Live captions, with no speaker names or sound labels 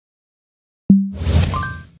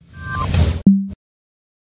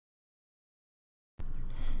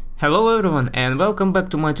Hello everyone and welcome back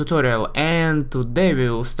to my tutorial, and today we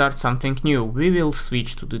will start something new. We will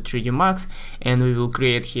switch to the 3D Max and we will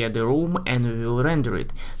create here the room and we will render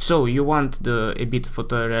it. So you want a bit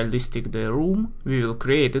photorealistic the room, we will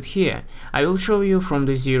create it here. I will show you from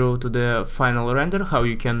the zero to the final render how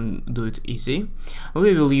you can do it easy.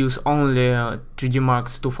 We will use only 3D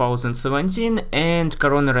Max 2017 and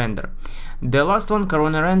Corona render. The last one,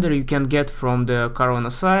 Corona render, you can get from the Corona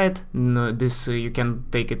site. This you can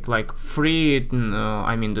take it like free,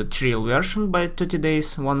 I mean the trial version by 30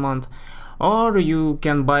 days, 1 month, or you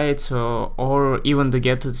can buy it or even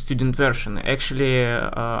get the student version. Actually,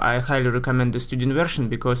 I highly recommend the student version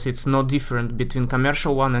because it's not different between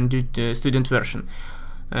commercial one and the student version.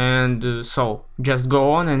 And so just go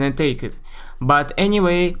on and then take it. But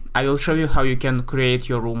anyway, I will show you how you can create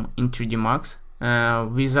your room in 3D Max.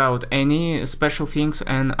 Without any special things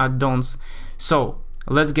and add-ons. So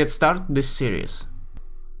let's get started this series.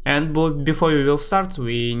 And before we will start,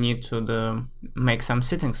 we need to make some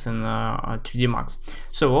settings in 3D Max.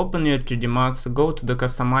 So open your 3D Max, go to the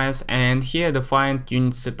customize, and here define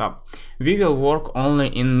unit setup. We will work only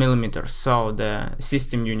in millimeters. So the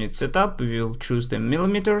system unit setup, we will choose the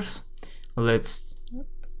millimeters. Let's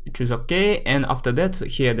choose OK, and after that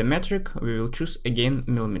here the metric we will choose again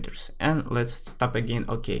millimeters, and let's tap again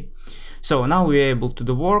OK. So now we are able to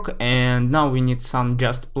do work, and now we need some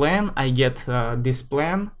just plan. I get this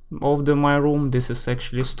plan of my room. This is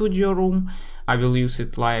actually studio room. I will use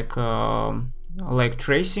it like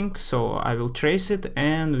tracing, so I will trace it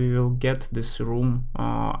and we will get this room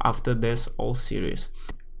after this all series.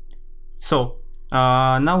 So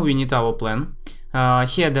now we need our plan.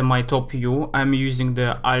 Here my top view, I'm using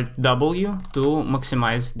the Alt W to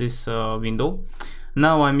maximize this window.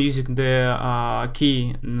 Now I'm using the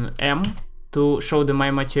key M to show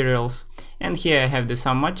my materials, and here I have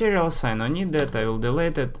some materials. I don't need that, I will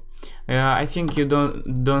delete it. I think you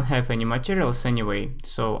don't have any materials anyway,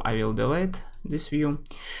 so I will delete this view.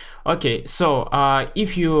 Okay, so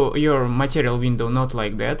if your material window not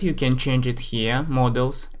like that, you can change it here,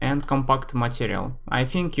 models and compact material. I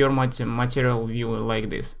think your material view like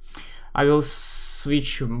this. I will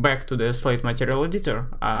switch back to the slate material editor.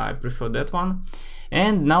 I prefer that one.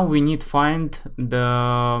 And now we need find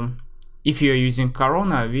the, if you are using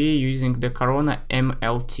Corona, we are using the Corona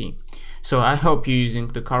MLT. So I hope you're using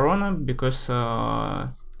the Corona because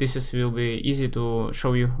this will be easy to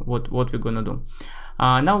show you what we're gonna do.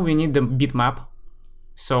 Now we need the bitmap.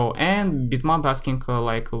 So, and bitmap asking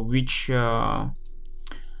like which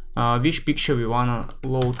picture we wanna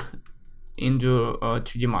load into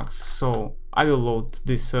 3D Max. So I will load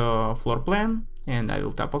this floor plan and I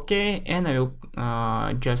will tap OK, and I will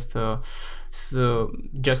just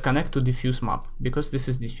connect to diffuse map because this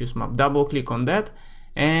is diffuse map. Double click on that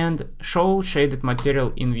and show shaded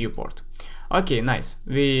material in viewport. Okay, nice.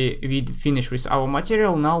 We finish with our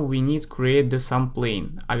material. Now we need to create some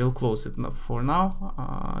plane. I will close it for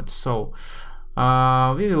now. So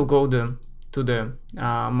we will go to the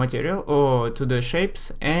material or to the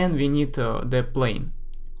shapes, and we need the plane.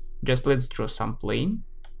 Just let's draw some plane.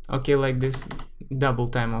 Okay, like this. Double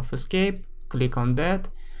time of escape. Click on that,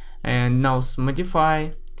 and now modify.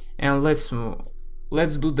 And let's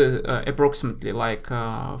do the approximately like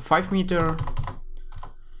 5 meter.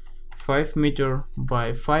 5 meter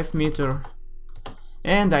by 5 meter,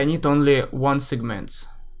 and I need only 1 segment.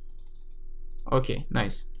 Okay,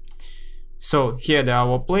 nice. So here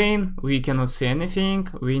our plane, we cannot see anything.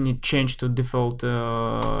 We need change to default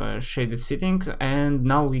shaded settings, and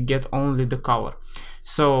now we get only the color.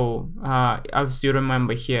 So as you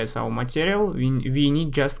remember, here is our material. We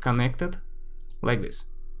need just connect it like this.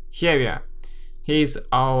 Here we are. Here is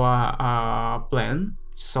our plan.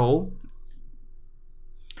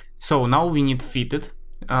 So now we need fit it.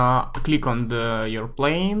 Click on your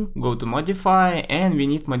plane, go to modify, and we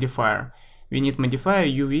need modifier. We need modifier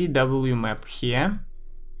UV map here.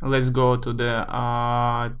 Let's go to the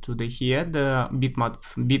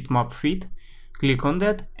bitmap fit. Click on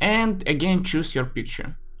that, and again choose your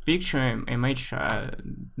picture, image,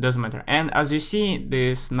 doesn't matter. And as you see,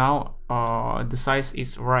 this now the size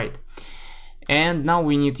is right. And now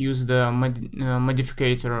we need to use the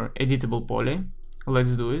modifier editable poly.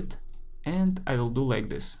 Let's do it, and I will do like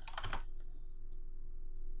this.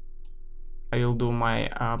 I will do my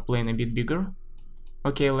plane a bit bigger.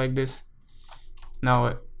 Okay, like this.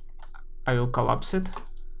 Now I will collapse it.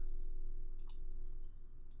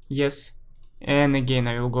 Yes, and again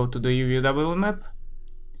I will go to the UV map,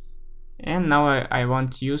 and now I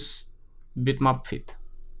want to use bitmap fit.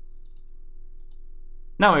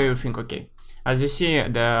 Now everything okay. As you see,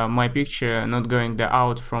 my picture not going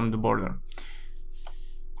out from the border.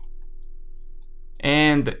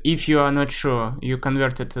 And if you are not sure you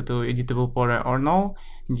convert it to editable poly or no,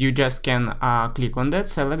 you just can click on that,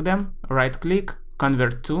 select them, right click,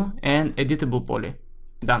 convert to, and editable poly.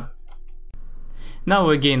 Done.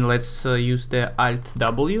 Now again, let's use the Alt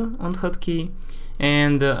W on hotkey.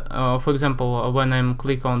 And for example, when I'm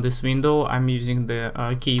click on this window, I'm using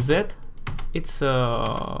the key Z. It's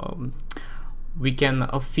we can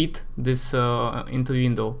fit this into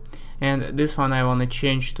window. And this one I want to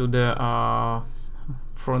change to the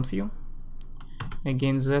front view.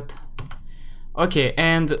 Again Z. Okay,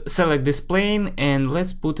 and select this plane, and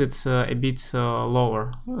let's put it a bit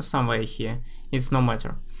lower, somewhere here. It's no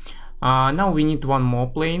matter. Now we need one more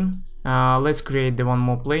plane. Let's create the one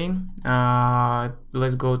more plane.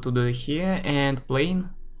 Let's go to the here and plane,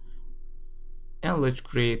 and let's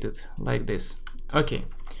create it like this. Okay,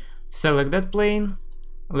 select that plane.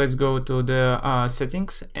 Let's go to the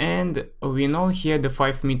settings, and we know here the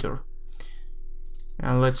 5 meter.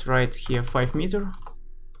 And let's write here 5 meter.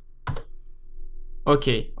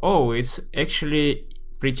 Okay, oh, it's actually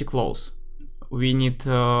pretty close. We need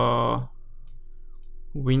now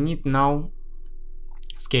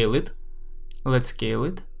scale it. Let's scale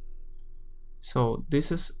it. So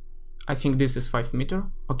this is, I think this is 5 meter.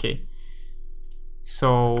 Okay,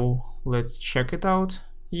 so let's check it out.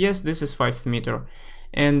 Yes, this is 5 meter.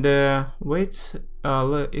 And weight,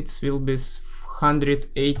 it will be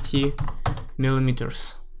 180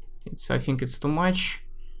 millimeters. I think it's too much,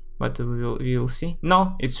 but we'll see.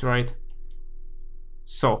 No, it's right.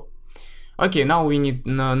 So okay, now we need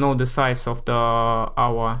to know the size of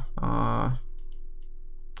our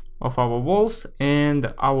walls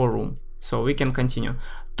and our room, so we can continue.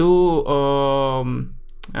 To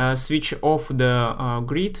switch off the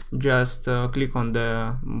grid, just click on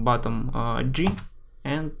the bottom G,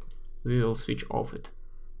 and we will switch off it.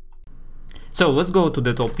 So let's go to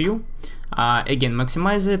the top view. Again,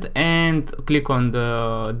 maximize it and click on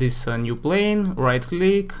this new plane, right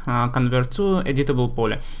click, convert to editable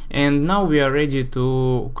poly. And now we are ready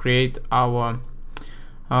to create our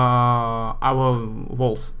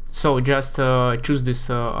walls. So just choose this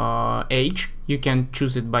H. You can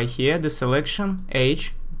choose it by here, the selection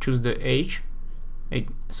H, choose the H,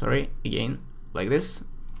 sorry, again, like this.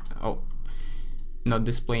 Oh, not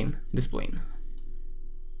this plane, this plane.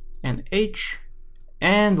 And H,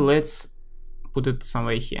 and let's put it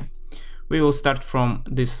somewhere here. We will start from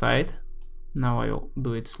this side. Now I will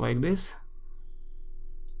do it like this.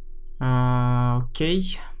 Okay.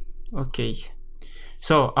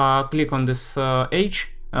 So click on this H,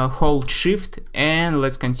 hold shift, and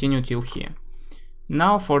let's continue till here.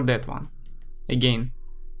 Now for that one, again,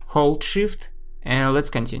 hold shift, and let's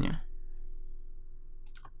continue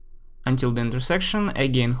until the intersection.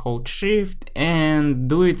 Again, hold shift, and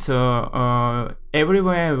do it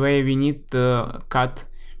everywhere where we need the cut,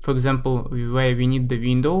 for example, where we need the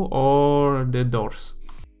window or the doors.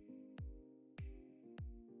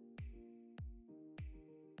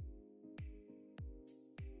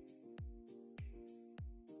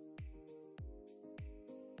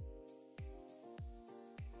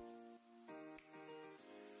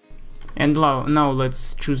 And now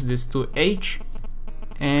let's choose this to H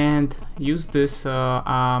and use this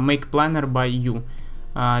make planner by U.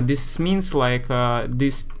 This means like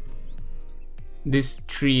these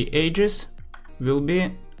 3 edges will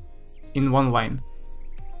be in one line.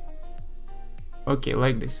 Okay,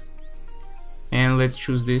 like this. And let's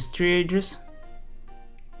choose these 3 edges.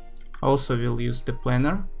 Also we'll use the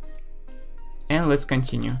planner. And let's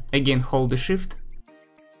continue. Again, hold the shift.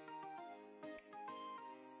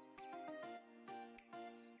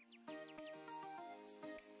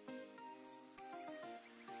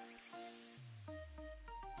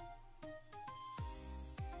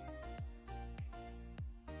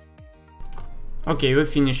 Okay, we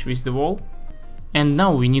finished with the wall, and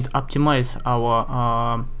now we need to optimize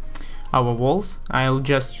our walls. I'll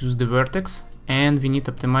just use the vertex, and we need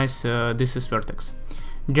to optimize this is vertex.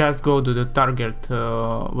 Just go to the target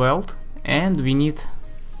weld, and we need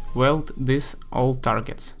weld this all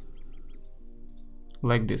targets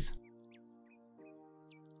like this.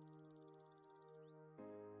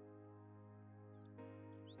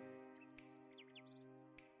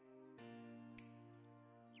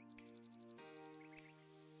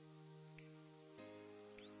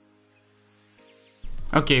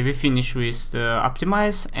 Okay, we finish with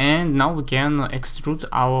optimize, and now we can extrude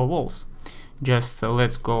our walls. Just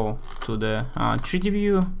let's go to the 3D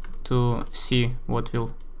view to see what we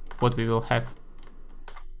will have.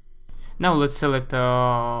 Now let's select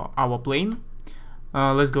our plane.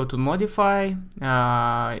 Let's go to modify.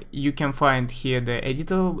 You can find here the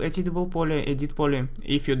editable poly, edit poly.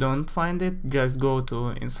 If you don't find it, just go to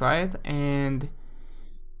inside, and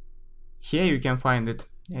here you can find it,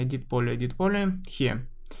 edit poly here.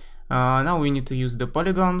 Now we need to use the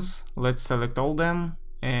polygons. Let's select all them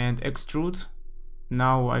and extrude.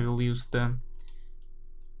 Now I will use the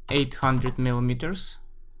 800 millimeters.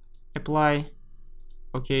 Apply.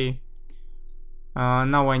 Okay.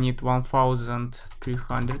 Now I need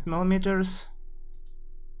 1300 millimeters.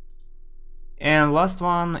 And last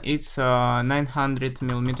one, it's 900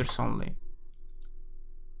 millimeters only.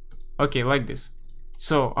 Okay, like this.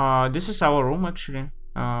 So this is our room actually.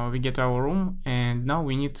 We get our room, and now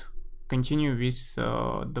we need to continue with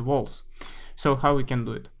the walls. So how we can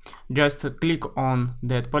do it? Just click on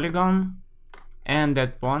that polygon and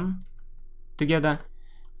that one together.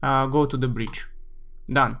 Go to the bridge.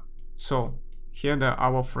 Done. So here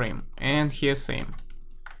our frame, and here same,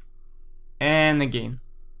 and again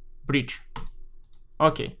bridge.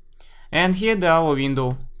 Okay, and here our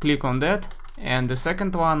window. Click on that, and the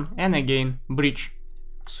second one, and again bridge.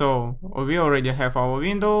 So we already have our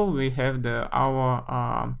window. We have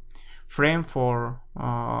our frame for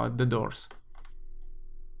the doors.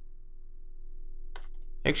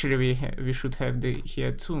 Actually, we should have the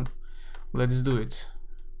here too. Let's do it,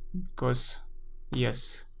 because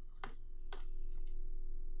yes.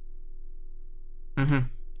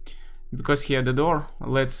 Because here the door.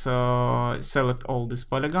 Let's select all these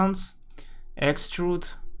polygons,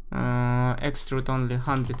 extrude, extrude only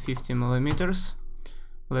 150 millimeters.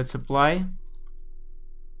 Let's apply.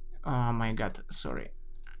 Oh my god, sorry,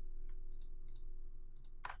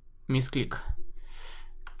 misclick.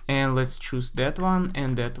 And let's choose that one,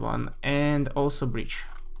 and also bridge.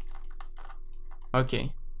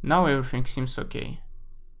 Okay, now everything seems okay.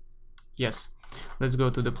 Yes, let's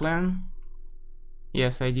go to the plan.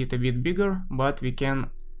 Yes, I did a bit bigger, but we can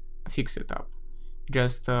fix it up.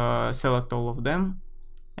 Just select all of them,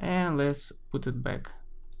 and let's put it back.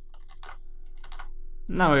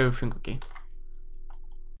 Now everything okay.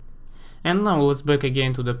 And now let's back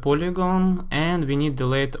again to the polygon, and we need to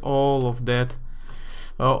delete all of that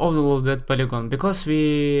polygon, because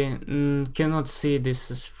we cannot see this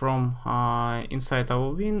is from inside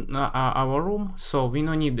our room, so we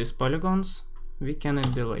don't need these polygons. We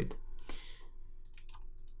cannot delete.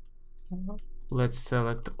 Let's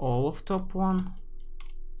select all of top one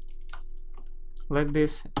like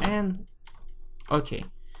this, and okay,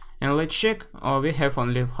 and let's check. We have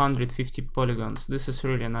only 150 polygons. This is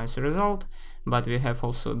really nice result, but we have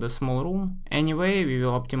also the small room. Anyway, we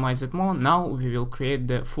will optimize it more. Now we will create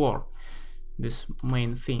the floor, this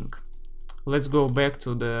main thing. Let's go back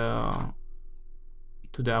to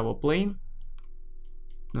our plane.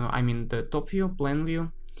 I mean the top view, plan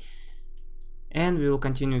view, and we will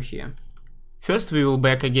continue here. First we will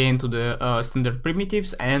back again to the standard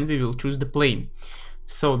primitives, and we will choose the plane.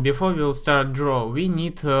 So before we will start draw, we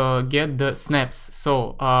need to get the snaps.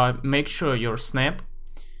 So make sure your snap,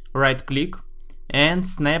 right click, and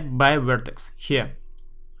snap by vertex here.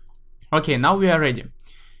 Okay, now we are ready,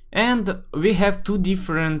 and we have two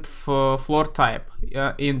different floor type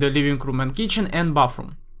in the living room and kitchen and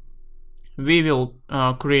bathroom. We will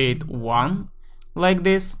create one like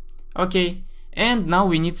this. Okay, and now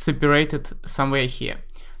we need separated somewhere here.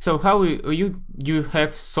 So how you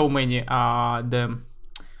have so many the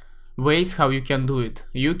ways how you can do it.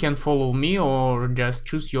 You can follow me or just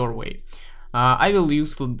choose your way. I will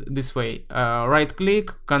use this way. Right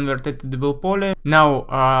click, convert editable poly. Now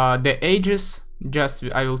the edges, just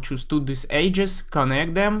I will choose these edges,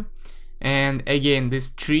 connect them, and again these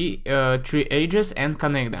three edges, and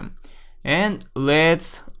connect them. And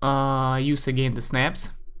let's use again the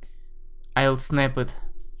snaps. I'll snap it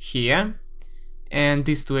here, and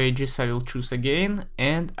these two edges I will choose again,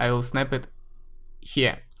 and I will snap it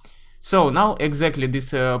here. So now exactly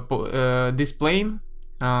this this plane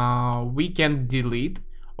we can delete,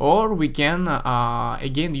 or we can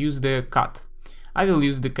again use the cut. I will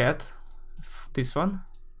use the cut, this one,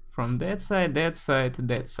 from that side, that side,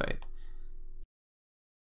 that side.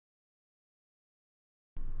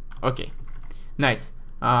 Okay, nice.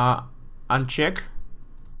 Uncheck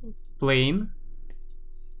plane,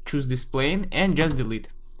 choose this plane, and just delete.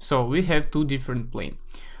 So we have two different plane.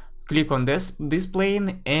 Click on this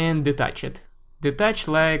plane and detach it. Detach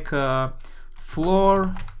like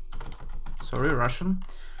floor, sorry, Russian,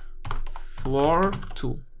 floor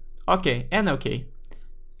 2. Okay, and okay.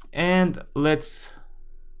 And let's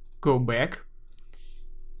go back,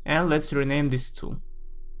 and let's rename these two.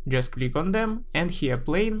 Just click on them, and here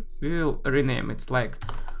plane, we will rename it like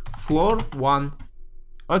floor 1.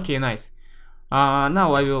 Okay, nice.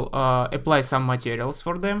 Now I will apply some materials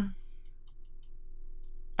for them.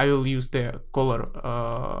 I will use the color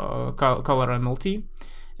MLT,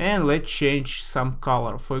 and let's change some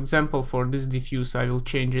color. For example, for this diffuse I will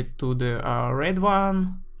change it to the red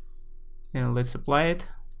one, and let's apply it.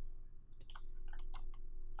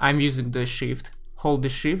 I'm using the shift, hold the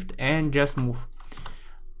shift and just move.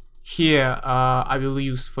 Here I will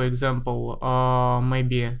use, for example,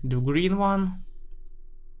 maybe the green one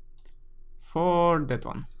for that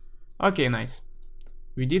one. Okay, nice,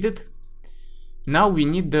 we did it. Now we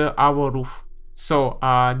need our roof. So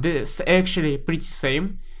this actually pretty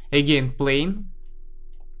same. Again, plain.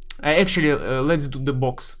 Actually, let's do the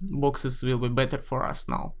box. Boxes will be better for us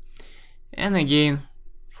now. And again,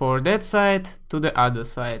 for that side to the other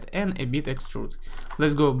side, and a bit extrude.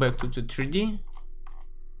 Let's go back to the 3D.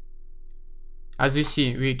 As you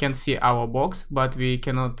see, we can see our box, but we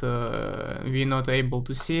cannot. We're not able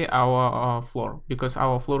to see our floor because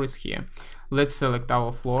our floor is here. Let's select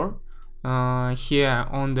our floor. Here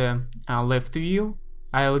on the left view,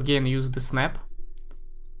 I'll again use the snap,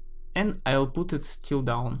 and I'll put it till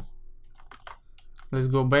down. Let's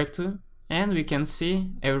go back to, and we can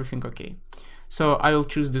see everything okay. So I will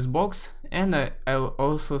choose this box, and I'll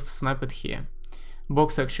also snap it here.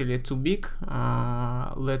 Box actually too big.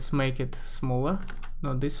 Let's make it smaller.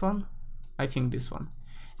 Not this one, I think this one.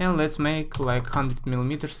 And let's make like 100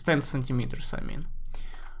 millimeters, 10 centimeters I mean.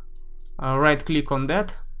 Right click on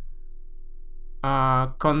that,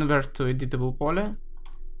 convert to editable poly,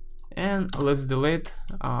 and let's delete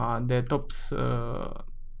the top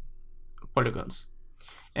polygons.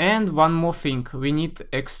 And one more thing, we need to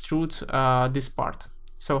extrude this part.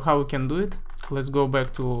 So how we can do it? Let's go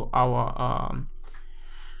back to our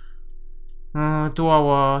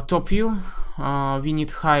top view. We need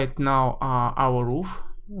to hide now our roof.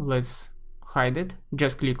 Let's hide it.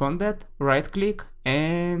 Just click on that, right click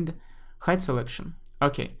and hide selection.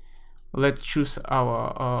 Okay, let's choose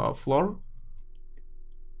our floor.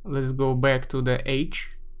 Let's go back to the edge.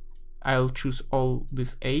 I'll choose all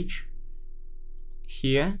this edge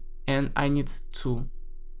here, and I need 2.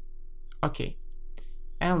 Okay,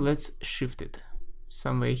 and let's shift it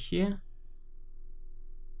somewhere here.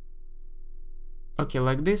 Okay,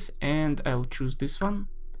 like this, and I'll choose this one.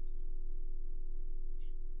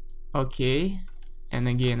 Okay, and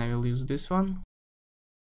again I will use this one.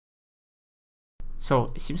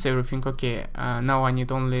 So it seems everything okay. Now I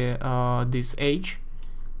need only this edge.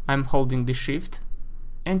 I'm holding the shift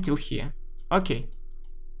until here. Okay,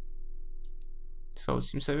 so it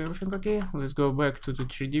seems everything okay. Let's go back to the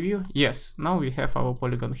 3D view. Yes, now we have our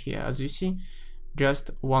polygon here. As you see,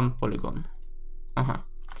 just one polygon.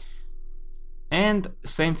 And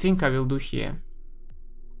same thing I will do here.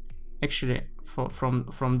 Actually,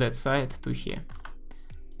 from that side to here.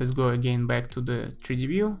 Let's go again back to the 3D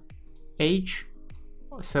view. Edge,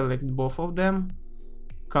 select both of them,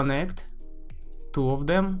 connect 2 of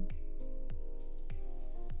them,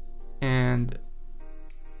 and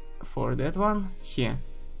for that one here.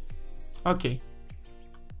 Okay,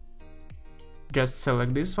 just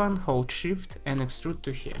select this one, hold shift and extrude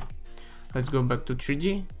to here. Let's go back to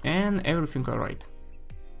 3D, and everything alright.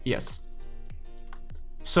 Yes.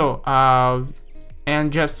 So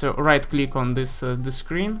and just right click on this the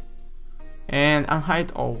screen and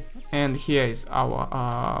unhide all, and here is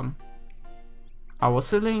our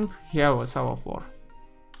ceiling, here was our floor.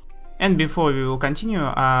 And before we will continue,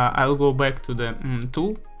 I'll go back to the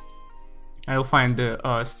tool. I'll find the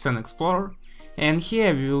Scene Explorer, and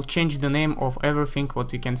here we will change the name of everything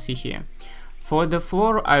what we can see here. For the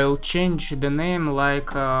floor, I'll change the name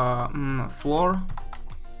like floor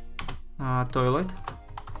toilet.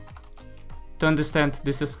 To understand,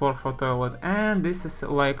 this is floor for toilet, and this is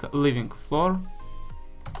like living floor,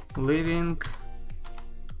 living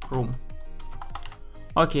room.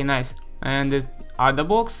 Okay, nice. And the other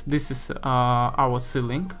box, this is our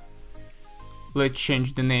ceiling. Let's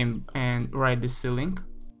change the name and write the ceiling.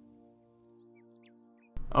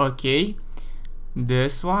 Okay,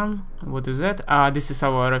 this one, what is that? This is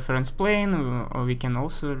our reference plane. We can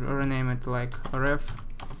also rename it like ref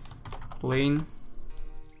plane.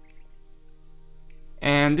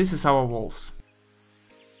 And this is our walls.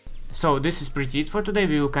 So this is pretty it for today.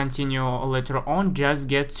 We will continue later on, just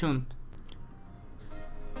get tuned.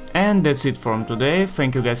 And that's it from today.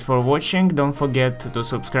 Thank you guys for watching. Don't forget to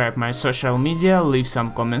subscribe my social media, leave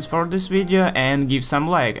some comments for this video and give some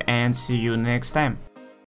like, and see you next time.